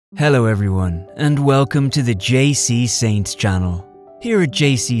Hello everyone, and welcome to the JC Saints channel. Here at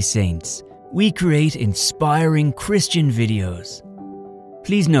JC Saints, we create inspiring Christian videos.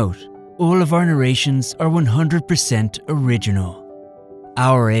 Please note, all of our narrations are 100% original.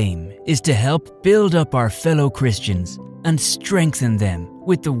 Our aim is to help build up our fellow Christians and strengthen them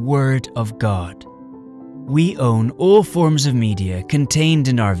with the Word of God. We own all forms of media contained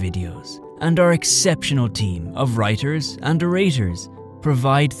in our videos, and our exceptional team of writers and orators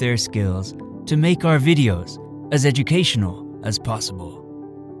provide their skills to make our videos as educational as possible.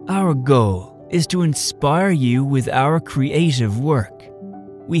 Our goal is to inspire you with our creative work.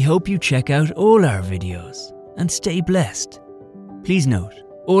 We hope you check out all our videos and stay blessed. Please note,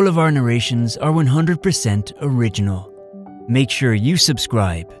 all of our narrations are 100% original. Make sure you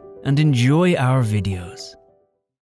subscribe and enjoy our videos.